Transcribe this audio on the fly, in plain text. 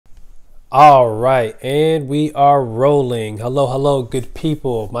All right, and we are rolling. Hello, good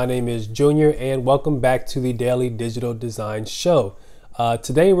people. My name is Junior, and welcome back to the Daily Digital Design Show.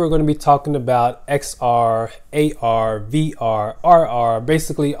 Today, we're going to be talking about XR, AR, VR, RR,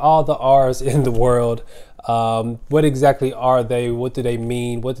 basically all the R's in the world. What exactly are they? What do they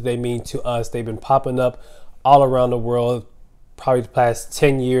mean? What do they mean to us? They've been popping up all around the world, probably the past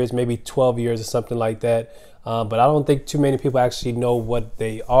 10 years, maybe 12 years or something like that. But I don't think too many people actually know what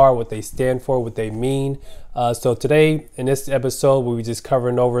they are, what they stand for, what they mean. So today in this episode, we'll be just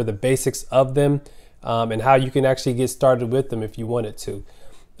covering over the basics of them and how you can actually get started with them if you wanted to.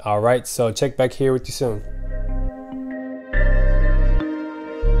 All right, so check back here with you soon.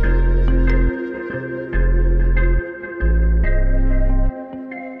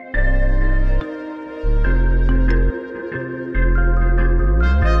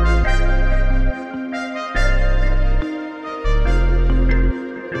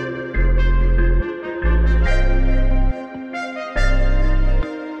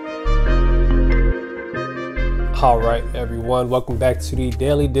 All right, everyone, welcome back to the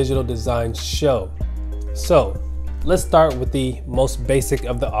Daily Digital Design Show. So let's start with the most basic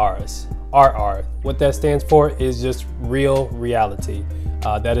of the R's, RR. What that stands for is just real reality.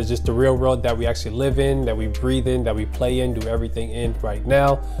 That is just the real world that we actually live in, that we breathe in, that we play in, do everything in right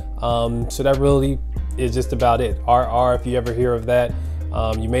now. So that really is just about it. RR, if you ever hear of that,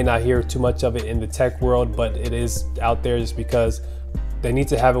 you may not hear too much of it in the tech world, but it is out there just because they need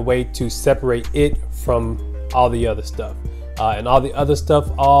to have a way to separate it from all the other stuff, and all the other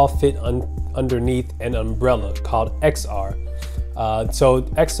stuff all fit underneath an umbrella called XR. So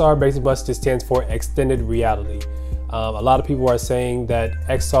XR basically just stands for extended reality. A lot of people are saying that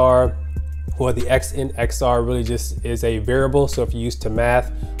XR, or the X in XR, really just is a variable. So if you use to math,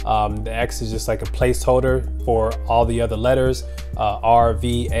 the X is just like a placeholder for all the other letters, R,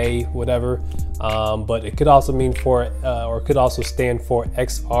 V, A, whatever. But it could also mean for, or it could also stand for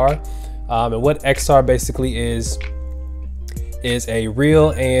XR. And what XR basically is a real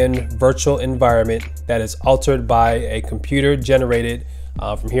and virtual environment that is altered by a computer generated.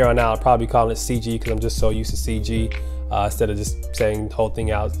 From here on out, I'll probably call it CG because I'm just so used to CG instead of just saying the whole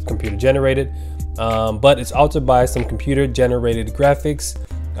thing out computer generated. But it's altered by some computer generated graphics.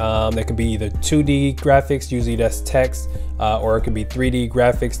 That could be either 2D graphics, usually that's text, or it could be 3D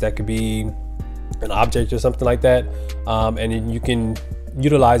graphics that could be an object or something like that. And then you can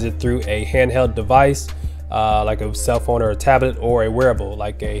utilize it through a handheld device like a cell phone or a tablet, or a wearable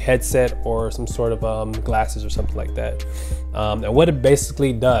like a headset or some sort of glasses or something like that. And what it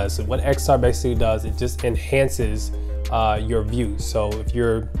basically does, what XR basically does, it just enhances your view. So if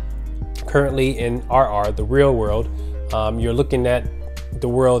you're currently in RR, the real world, you're looking at the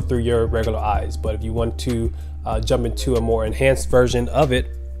world through your regular eyes. But if you want to jump into a more enhanced version of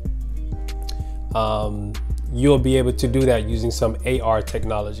it, you'll be able to do that using some AR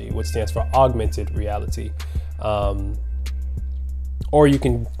technology, which stands for augmented reality. Or you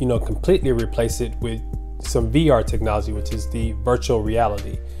can, completely replace it with some VR technology, which is the virtual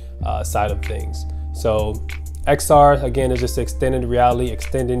reality side of things. So XR, again, is just extended reality,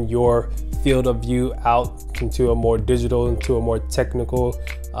 extending your field of view out into a more digital, into a more technical,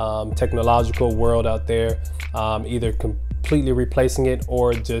 technological world out there, either completely replacing it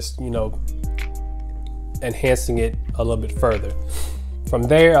or just, enhancing it a little bit further. From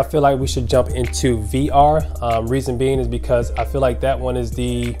there, I feel like we should jump into VR. Reason being is because I feel like that one is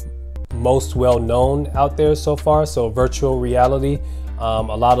the most well known out there so far. So virtual reality, a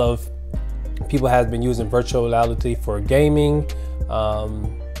lot of people have been using virtual reality for gaming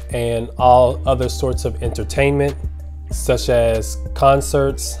and all other sorts of entertainment, such as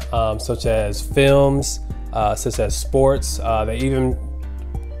concerts, such as films, such as sports. They even,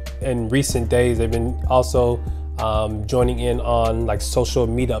 in recent days, they've been also joining in on like social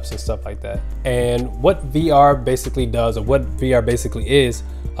meetups and stuff like that. And what VR basically does, or what VR basically is,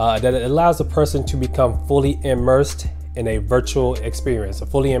 that it allows a person to become fully immersed in a virtual experience, or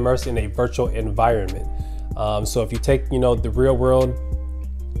fully immersed in a virtual environment. So if you take, the real world,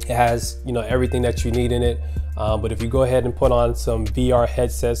 it has, everything that you need in it. But if you go ahead and put on some VR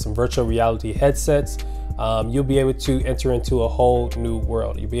headsets, some virtual reality headsets, you'll be able to enter into a whole new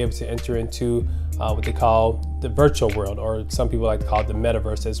world. You'll be able to enter into what they call the virtual world, or some people like to call it the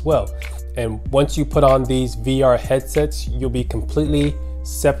metaverse as well. And once you put on these VR headsets, you'll be completely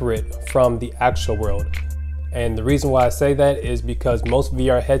separate from the actual world. And the reason why I say that is because most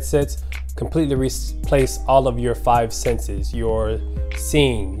VR headsets completely replace all of your five senses: your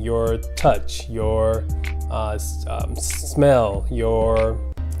seeing, your touch, your smell, your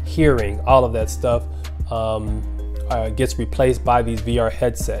hearing, all of that stuff gets replaced by these VR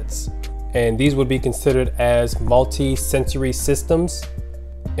headsets. And these would be considered as multi-sensory systems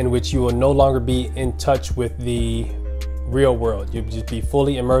in which you will no longer be in touch with the real world. You'll just be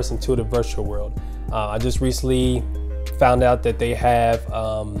fully immersed into the virtual world. I just recently found out that they have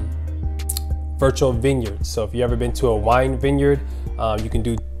virtual vineyards. So if you've ever been to a wine vineyard, you can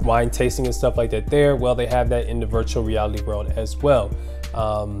do wine tasting and stuff like that there. Well, they have that in the virtual reality world as well.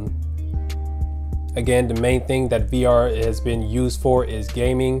 Again, the main thing that VR has been used for is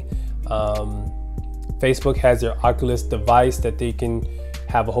gaming. Facebook has their Oculus device that they can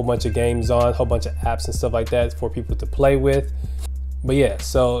have a whole bunch of games on, a whole bunch of apps and stuff like that for people to play with. But yeah,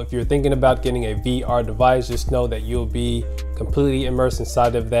 so if you're thinking about getting a VR device, just know that you'll be completely immersed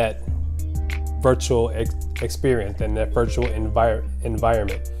inside of that virtual experience and that virtual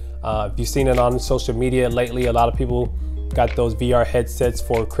environment. If you've seen it on social media lately, a lot of people got those VR headsets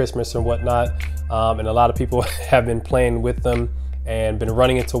for Christmas and whatnot, and a lot of people have been playing with them and been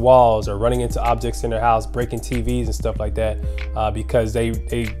running into walls or running into objects in their house, breaking TVs and stuff like that, because they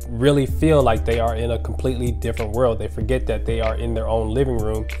really feel like they are in a completely different world. They forget that they are in their own living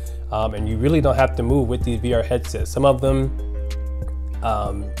room, and you really don't have to move with these VR headsets. Some of them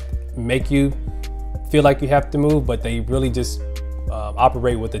make you feel like you have to move, but they really just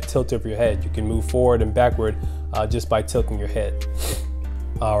operate with the tilt of your head. You can move forward and backward just by tilting your head.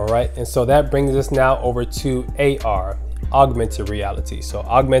 All right, and so that brings us now over to AR, augmented reality. So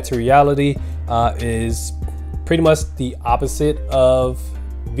augmented reality is pretty much the opposite of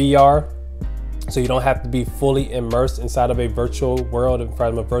VR. So you don't have to be fully immersed inside of a virtual world, in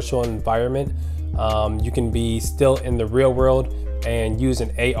front of a virtual environment. You can be still in the real world and use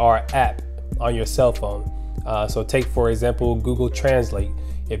an AR app on your cell phone. So take, for example, Google Translate.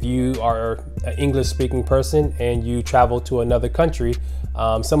 If you are an English speaking person and you travel to another country,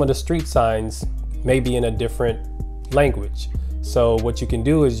 some of the street signs may be in a different language. So what you can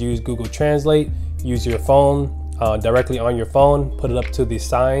do is use Google Translate, use your phone directly on your phone, put it up to the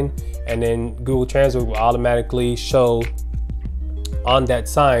sign, and then Google Translate will automatically show on that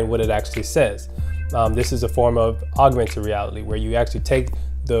sign what it actually says. This is a form of augmented reality where you actually take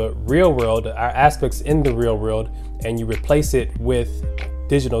the real world, our aspects in the real world, and you replace it with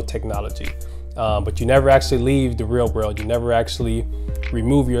digital technology. But you never actually leave the real world. You never actually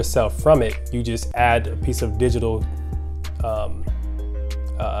remove yourself from it. You just add a piece of digital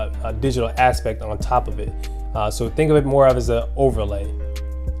a digital aspect on top of it. So think of it more of as an overlay.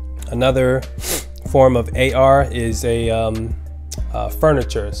 Another form of AR is a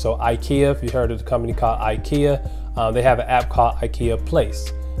furniture. So IKEA, if you heard of the company called IKEA, they have an app called IKEA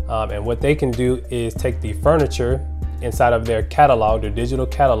Place. And what they can do is take the furniture inside of their catalog, their digital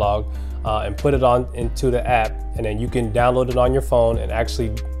catalog, and put it on into the app, and then you can download it on your phone and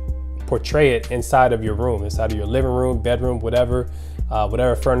actually portray it inside of your room, inside of your living room, bedroom, whatever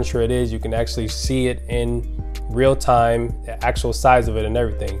furniture it is. You can actually see it in real time, the actual size of it and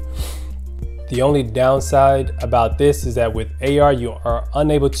everything. The only downside about this is that with AR, you are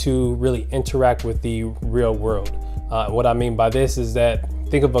unable to really interact with the real world. What I mean by this is that,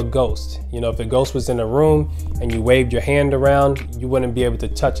 think of a ghost. You know, if a ghost was in a room and you waved your hand around, you wouldn't be able to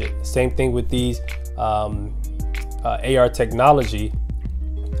touch it. Same thing with these AR technology.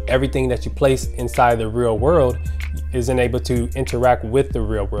 Everything that you place inside the real world isn't able to interact with the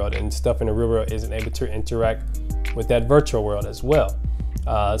real world, and stuff in the real world isn't able to interact with that virtual world as well.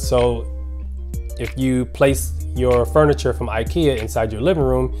 So if you place your furniture from IKEA inside your living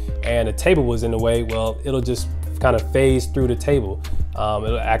room and a table was in the way, well, it'll just kind of phase through the table.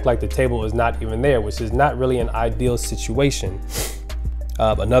 It'll act like the table is not even there, which is not really an ideal situation.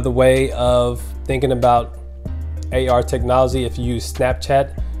 Another way of thinking about AR technology, if you use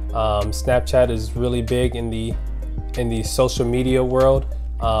Snapchat, Snapchat is really big in the social media world.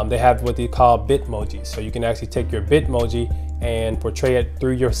 They have what they call Bitmoji. So you can actually take your Bitmoji and portray it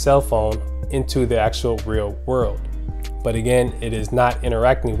through your cell phone into the actual real world. But again, it is not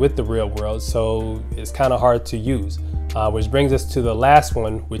interacting with the real world, so it's kind of hard to use. Which brings us to the last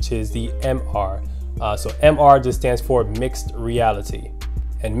one, which is the MR. So MR just stands for mixed reality.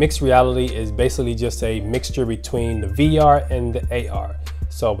 And mixed reality is basically just a mixture between the VR and the AR.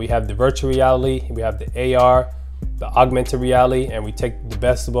 So we have the virtual reality, we have the AR, the augmented reality, and we take the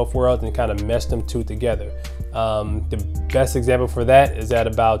best of both worlds and kind of mesh them two together. The best example for that is at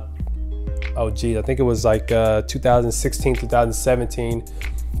about, I think it was like 2016, 2017,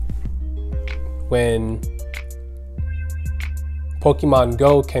 when Pokemon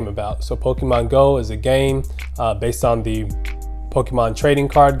Go came about. So Pokemon Go is a game based on the Pokemon trading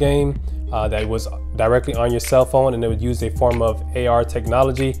card game that was directly on your cell phone, and it would use a form of AR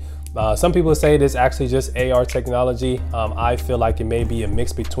technology Some people say it is actually just AR technology. I feel like it may be a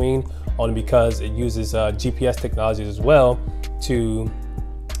mix between, only because it uses GPS technology as well to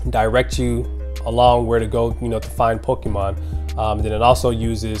direct you along where to go, to find Pokemon. Then it also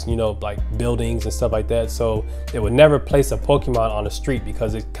uses, like buildings and stuff like that. So it would never place a Pokemon on a street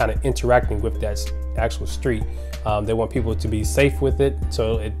because it's kind of interacting with that actual street. They want people to be safe with it,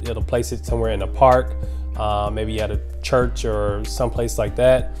 so it'll place it somewhere in a park, maybe at a church or someplace like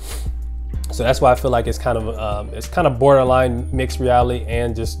that. So that's why I feel like it's kind of borderline mixed reality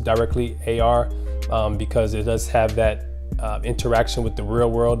and just directly AR, because it does have that interaction with the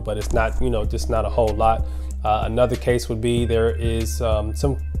real world, but it's not, just not a whole lot. Another case would be there is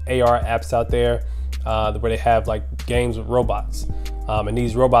some AR apps out there where they have like games with robots, and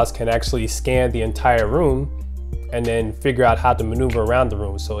these robots can actually scan the entire room and then figure out how to maneuver around the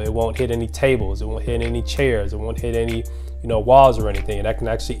room, so it won't hit any tables, it won't hit any chairs, it won't hit any walls or anything, and that can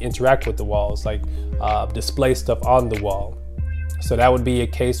actually interact with the walls, like display stuff on the wall. So that would be a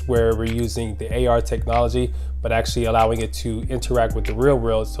case where we're using the AR technology, but actually allowing it to interact with the real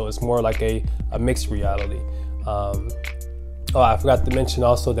world, so it's more like a mixed reality. Oh, I forgot to mention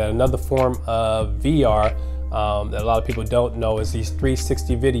also that another form of VR that a lot of people don't know is these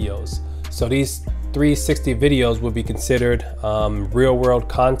 360 videos. So these 360 videos would be considered real world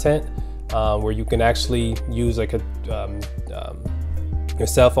content, where you can actually use like your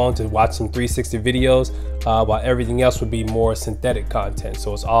cell phone to watch some 360 videos, while everything else would be more synthetic content.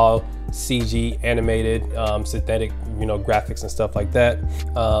 So it's all CG animated, synthetic, graphics and stuff like that.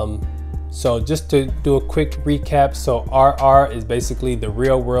 So just to do a quick recap, so RR is basically the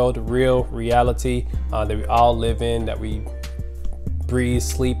real world, real reality that we all live in, that we breathe,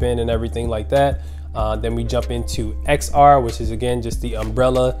 sleep in, and everything like that. Then we jump into XR, which is again just the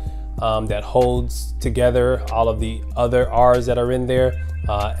umbrella that holds together all of the other R's that are in there.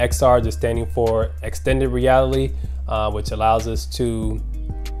 XR just standing for extended reality, which allows us to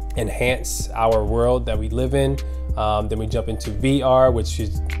enhance our world that we live in. Then we jump into VR, which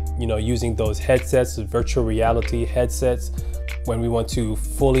is using those headsets, the virtual reality headsets, when we want to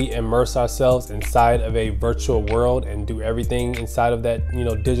fully immerse ourselves inside of a virtual world and do everything inside of that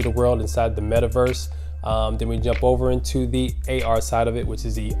digital world, inside the metaverse. Then we jump over into the AR side of it, which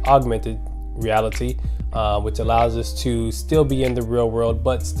is the augmented reality, which allows us to still be in the real world,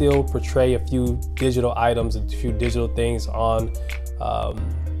 but still portray a few digital items, a few digital things on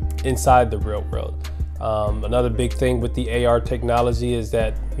inside the real world. Another big thing with the AR technology is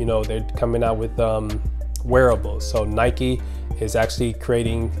that they're coming out with wearables. So Nike is actually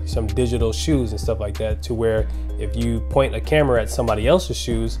creating some digital shoes and stuff like that, to where if you point a camera at somebody else's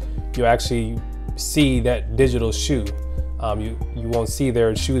shoes, you actually see that digital shoe. You won't see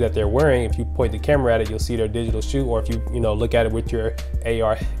their shoe that they're wearing. If you point the camera at it, you'll see their digital shoe, or if you look at it with your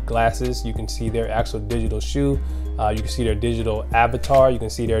AR glasses, you can see their actual digital shoe. You can see their digital avatar, you can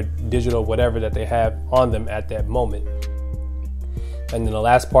see their digital whatever that they have on them at that moment. And then the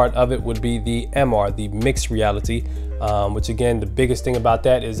last part of it would be the MR, the mixed reality, which again, the biggest thing about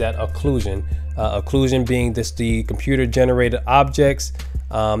that is that occlusion. Occlusion being just the computer generated objects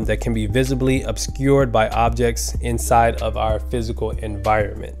that can be visibly obscured by objects inside of our physical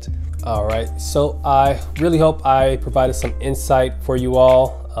environment. All right, so I really hope I provided some insight for you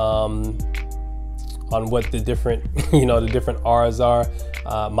all on what the different, the different R's are.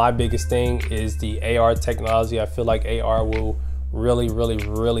 My biggest thing is the AR technology. I feel like AR will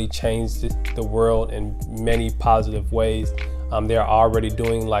really change the world in many positive ways. They're already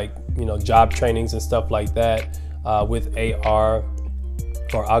doing like, job trainings and stuff like that with AR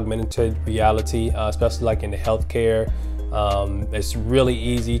or augmented reality, especially like in the healthcare. It's really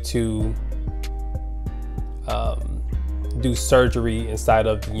easy to do surgery inside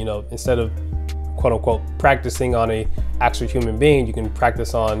of, instead of quote unquote practicing on a actual human being, you can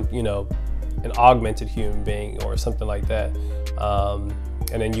practice on, an augmented human being or something like that.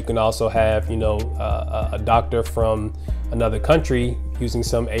 And then you can also have, a doctor from another country using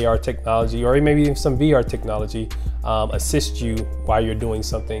some AR technology or maybe even some VR technology assist you while you're doing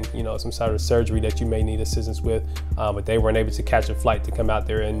something, some sort of surgery that you may need assistance with, but they weren't able to catch a flight to come out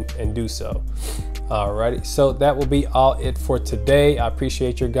there and do so. Alrighty, so that will be all it for today. I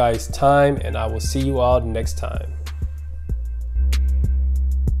appreciate your guys' time, and I will see you all next time.